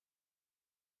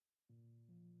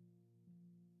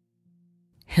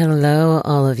Hello,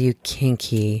 all of you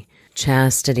kinky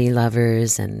chastity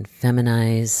lovers and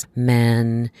feminized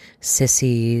men,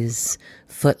 sissies,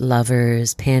 foot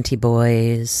lovers, panty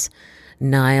boys,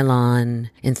 nylon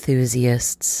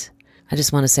enthusiasts. I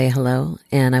just want to say hello,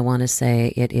 and I want to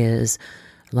say it is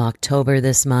LOCKTOBER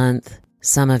this month.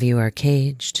 Some of you are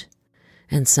caged,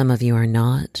 and some of you are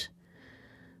not.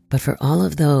 But for all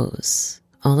of those,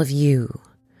 all of you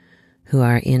who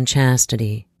are in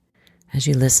chastity, as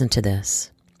you listen to this,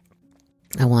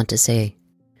 I want to say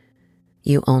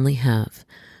you only have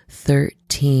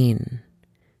 13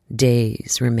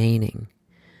 days remaining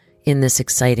in this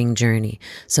exciting journey.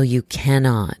 So you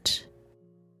cannot,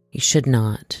 you should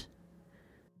not,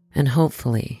 and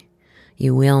hopefully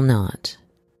you will not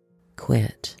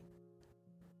quit.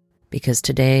 Because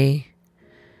today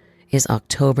is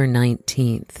October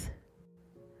 19th,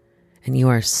 and you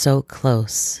are so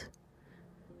close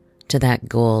to that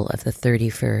goal of the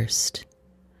 31st.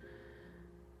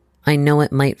 I know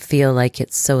it might feel like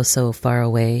it's so far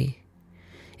away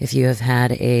if you have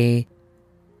had a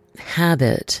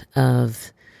habit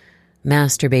of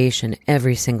masturbation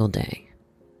every single day,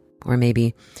 or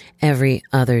maybe every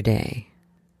other day.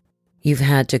 You've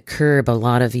had to curb a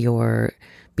lot of your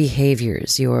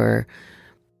behaviors, your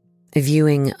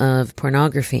viewing of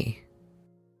pornography,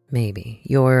 maybe,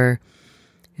 your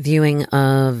viewing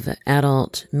of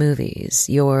adult movies,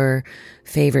 your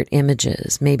favorite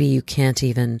images. Maybe you can't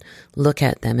even look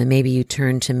at them, and maybe you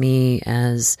turn to me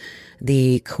as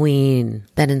the queen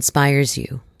that inspires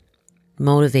you,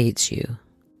 motivates you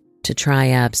to try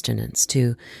abstinence,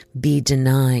 to be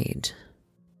denied.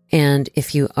 And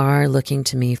if you are looking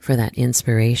to me for that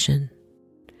inspiration,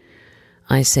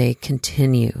 I say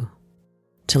continue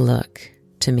to look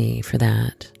to me for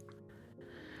that.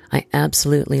 I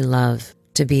absolutely love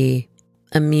to be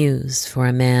a muse for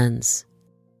a man's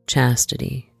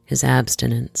chastity, his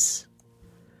abstinence.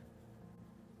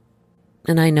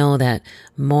 And I know that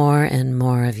more and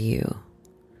more of you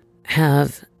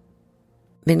have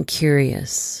been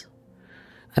curious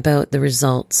about the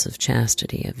results of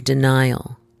chastity, of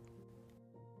denial,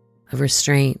 of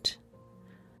restraint,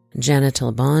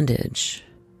 genital bondage,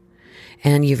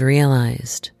 and you've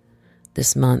realized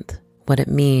this month what it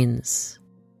means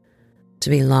to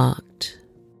be locked.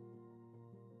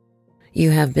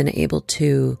 You have been able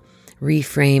to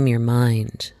reframe your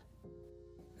mind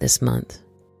this month.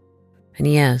 And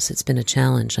yes, it's been a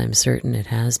challenge. I'm certain it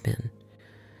has been.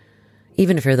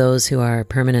 Even for those who are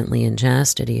permanently in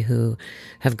chastity, who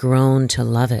have grown to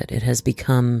love it, it has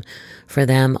become for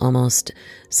them almost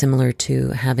similar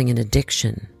to having an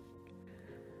addiction.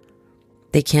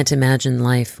 They can't imagine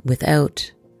life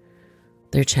without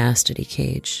their chastity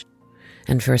cage.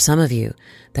 And for some of you,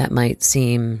 that might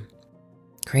seem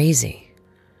crazy.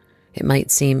 It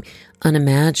might seem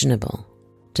unimaginable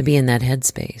to be in that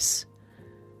headspace.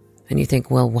 And you think,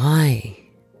 well, why?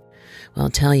 Well, I'll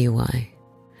tell you why.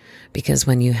 Because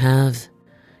when you have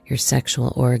your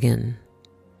sexual organ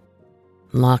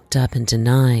locked up and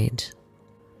denied,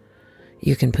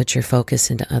 you can put your focus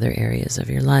into other areas of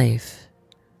your life.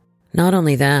 Not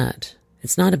only that,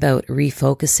 it's not about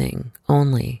refocusing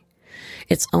only.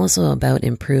 It's also about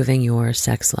improving your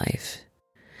sex life,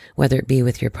 whether it be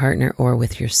with your partner or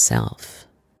with yourself.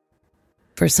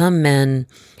 For some men,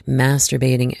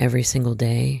 masturbating every single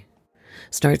day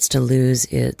starts to lose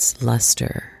its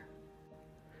luster.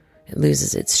 It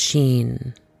loses its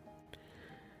sheen.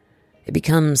 It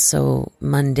becomes so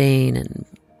mundane and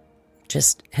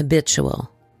just habitual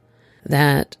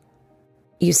that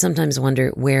you sometimes wonder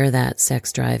where that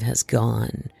sex drive has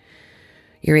gone.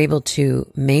 You're able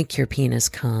to make your penis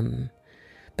come,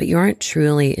 but you aren't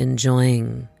truly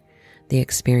enjoying the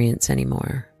experience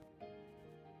anymore.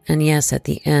 And yes, at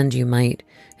the end you might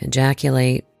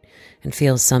ejaculate and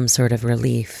feel some sort of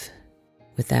relief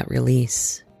with that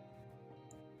release.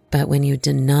 But when you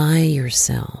deny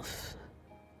yourself,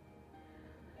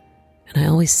 and I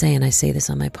always say, and I say this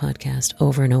on my podcast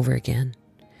over and over again,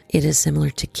 it is similar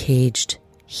to caged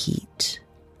heat.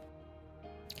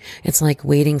 It's like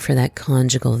waiting for that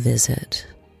conjugal visit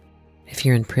if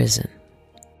you're in prison.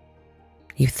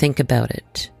 You think about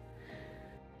it.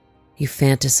 You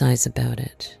fantasize about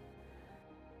it.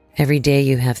 Every day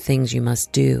you have things you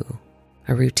must do,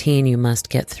 a routine you must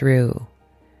get through,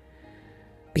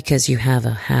 because you have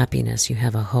a happiness, you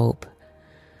have a hope,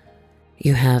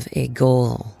 you have a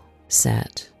goal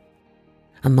set,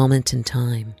 a moment in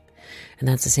time. And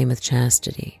that's the same with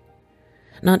chastity.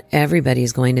 Not everybody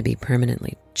is going to be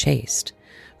permanently chaste.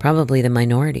 Probably the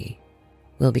minority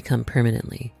will become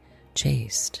permanently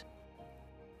chaste.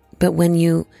 But when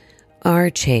you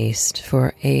are chaste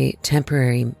for a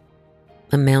temporary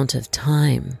amount of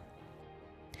time.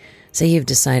 Say you've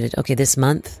decided, okay, this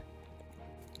month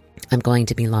I'm going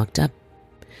to be locked up,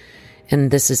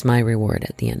 and this is my reward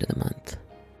at the end of the month,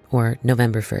 or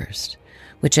November 1st,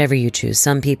 whichever you choose.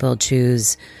 Some people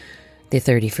choose the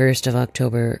 31st of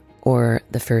October or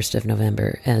the 1st of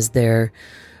November as their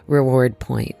reward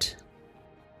point.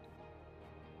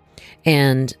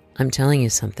 And I'm telling you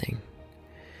something.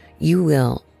 You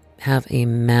will have a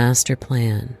master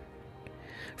plan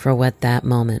for what that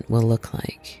moment will look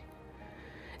like.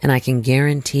 And I can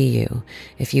guarantee you,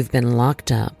 if you've been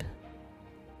locked up,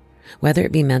 whether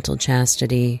it be mental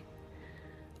chastity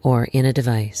or in a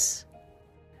device,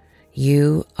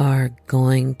 you are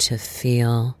going to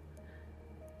feel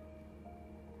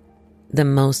the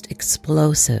most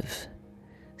explosive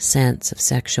sense of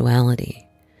sexuality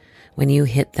when you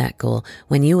hit that goal,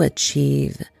 when you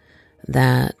achieve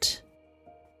that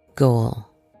goal.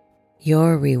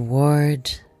 Your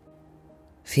reward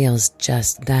feels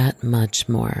just that much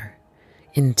more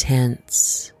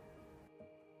intense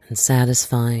and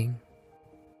satisfying.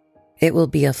 It will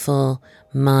be a full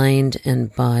mind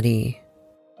and body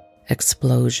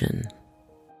explosion.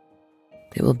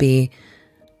 It will be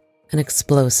an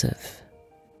explosive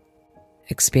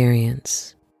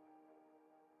experience.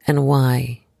 And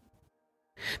why?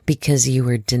 Because you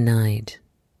were denied.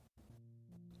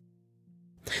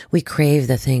 We crave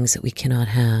the things that we cannot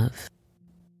have.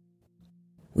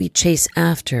 We chase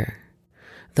after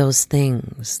those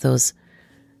things, those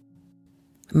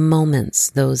moments,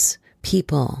 those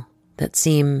people that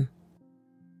seem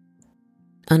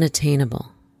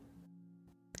unattainable.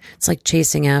 It's like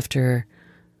chasing after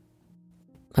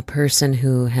a person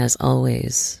who has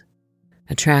always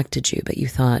attracted you, but you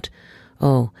thought,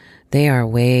 oh, they are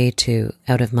way too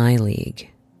out of my league.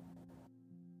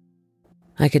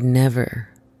 I could never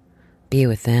be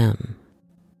with them.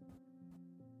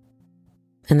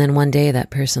 And then one day that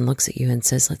person looks at you and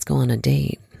says, let's go on a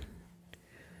date.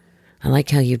 I like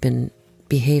how you've been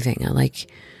behaving. I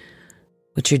like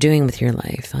what you're doing with your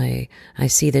life. I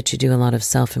see that you do a lot of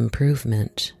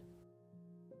self-improvement.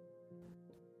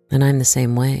 And I'm the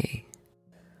same way.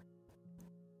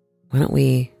 Why don't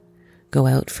we go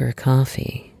out for a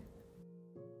coffee?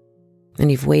 And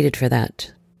you've waited for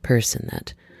that person,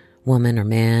 that woman or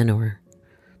man or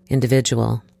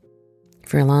individual,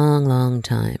 for a long, long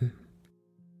time.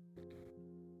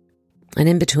 And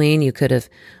in between, you could have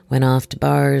went off to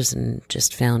bars and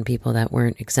just found people that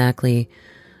weren't exactly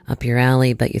up your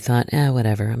alley, but you thought,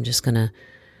 whatever, I'm just going to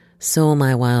sow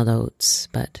my wild oats.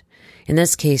 But in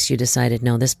this case, you decided,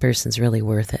 no, this person's really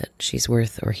worth it. She's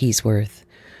worth, or he's worth,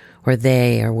 or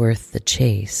they are worth the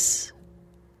chase.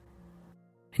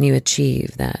 And you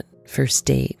achieve that first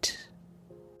date.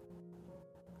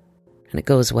 And it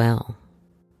goes well.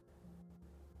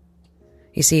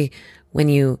 You see, when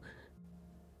you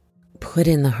put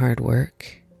in the hard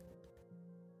work,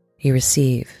 you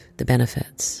receive the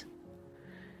benefits.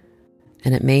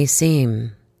 And it may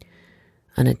seem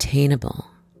unattainable,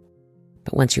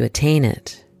 but once you attain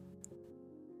it,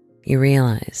 you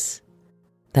realize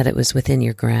that it was within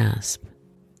your grasp.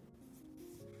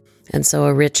 And so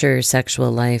a richer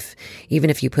sexual life, even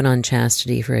if you put on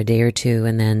chastity for a day or two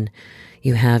and then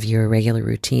you have your regular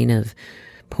routine of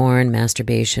porn,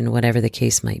 masturbation, whatever the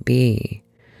case might be,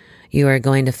 you are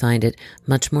going to find it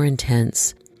much more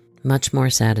intense, much more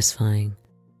satisfying,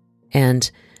 and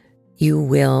you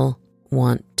will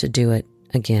want to do it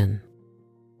again.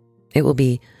 It will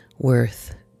be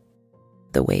worth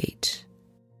the wait.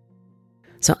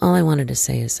 So all I wanted to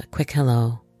say is a quick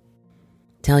hello.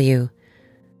 Tell you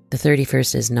the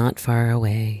 31st is not far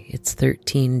away. It's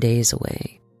 13 days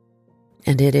away.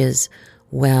 And it is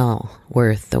well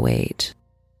worth the wait.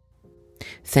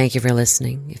 Thank you for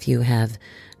listening. If you have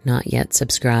not yet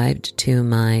subscribed to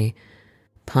my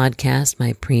podcast,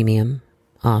 my premium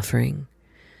offering,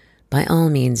 by all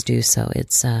means do so.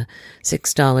 It's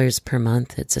 $6 per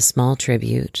month. It's a small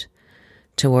tribute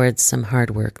towards some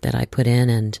hard work that I put in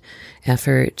and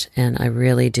effort, and I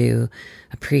really do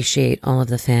appreciate all of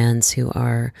the fans who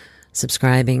are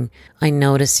subscribing. I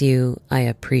notice you, I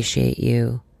appreciate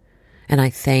you, and I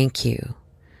thank you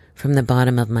from the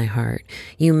bottom of my heart.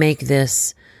 You make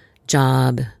this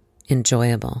job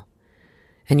enjoyable,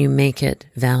 and you make it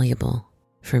valuable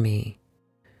for me.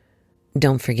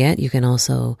 Don't forget, you can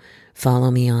also follow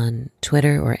me on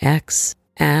Twitter or X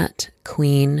at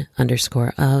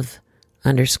queen_of_lockup,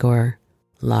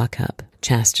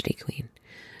 Chastity Queen.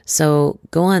 So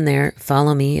go on there,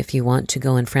 follow me if you want to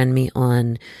go and friend me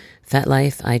on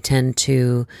FetLife, I tend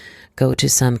to go to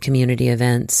some community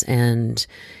events, and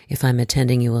if I'm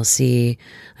attending, you will see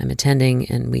I'm attending,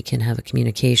 and we can have a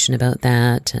communication about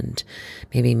that and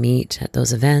maybe meet at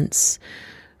those events.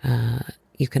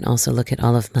 You can also look at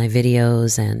all of my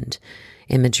videos and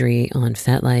imagery on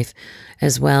FetLife.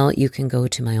 As well, you can go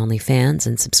to my OnlyFans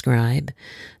and subscribe.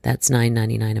 That's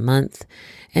 $9.99 a month.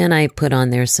 And I put on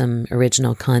there some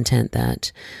original content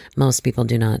that most people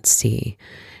do not see.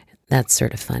 That's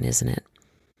sort of fun, isn't it?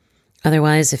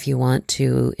 Otherwise, if you want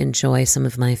to enjoy some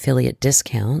of my affiliate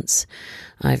discounts,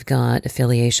 I've got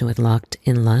affiliation with Locked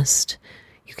in Lust.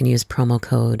 You can use promo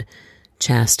code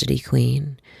Chastity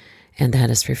Queen, and that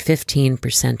is for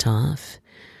 15% off.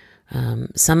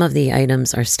 Some of the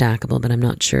items are stackable, but I'm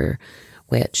not sure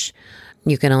which.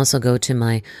 You can also go to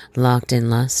my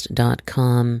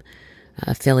lockedinlust.com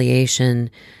affiliation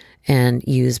and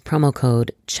use promo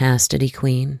code Chastity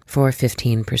Queen for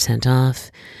 15%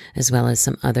 off, as well as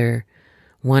some other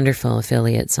wonderful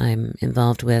affiliates I'm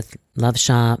involved with, Love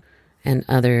Shop and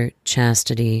other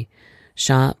chastity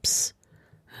shops.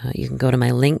 You can go to my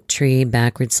Linktree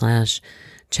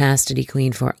 /Chastity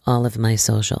Queen for all of my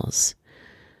socials.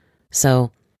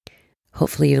 So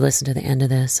hopefully you listen to the end of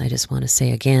this. I just want to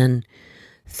say again,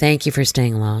 thank you for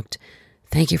staying locked.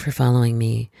 Thank you for following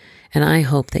me. And I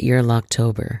hope that your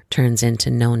Locktober turns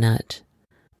into No Nut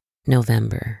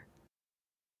November.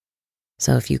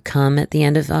 So if you come at the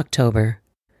end of October,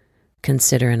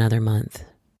 consider another month.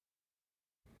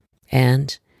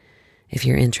 And if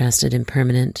you're interested in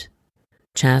permanent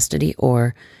chastity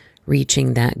or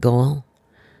reaching that goal,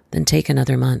 then take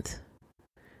another month.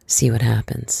 See what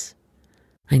happens.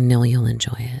 I know you'll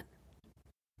enjoy it.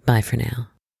 Bye for now.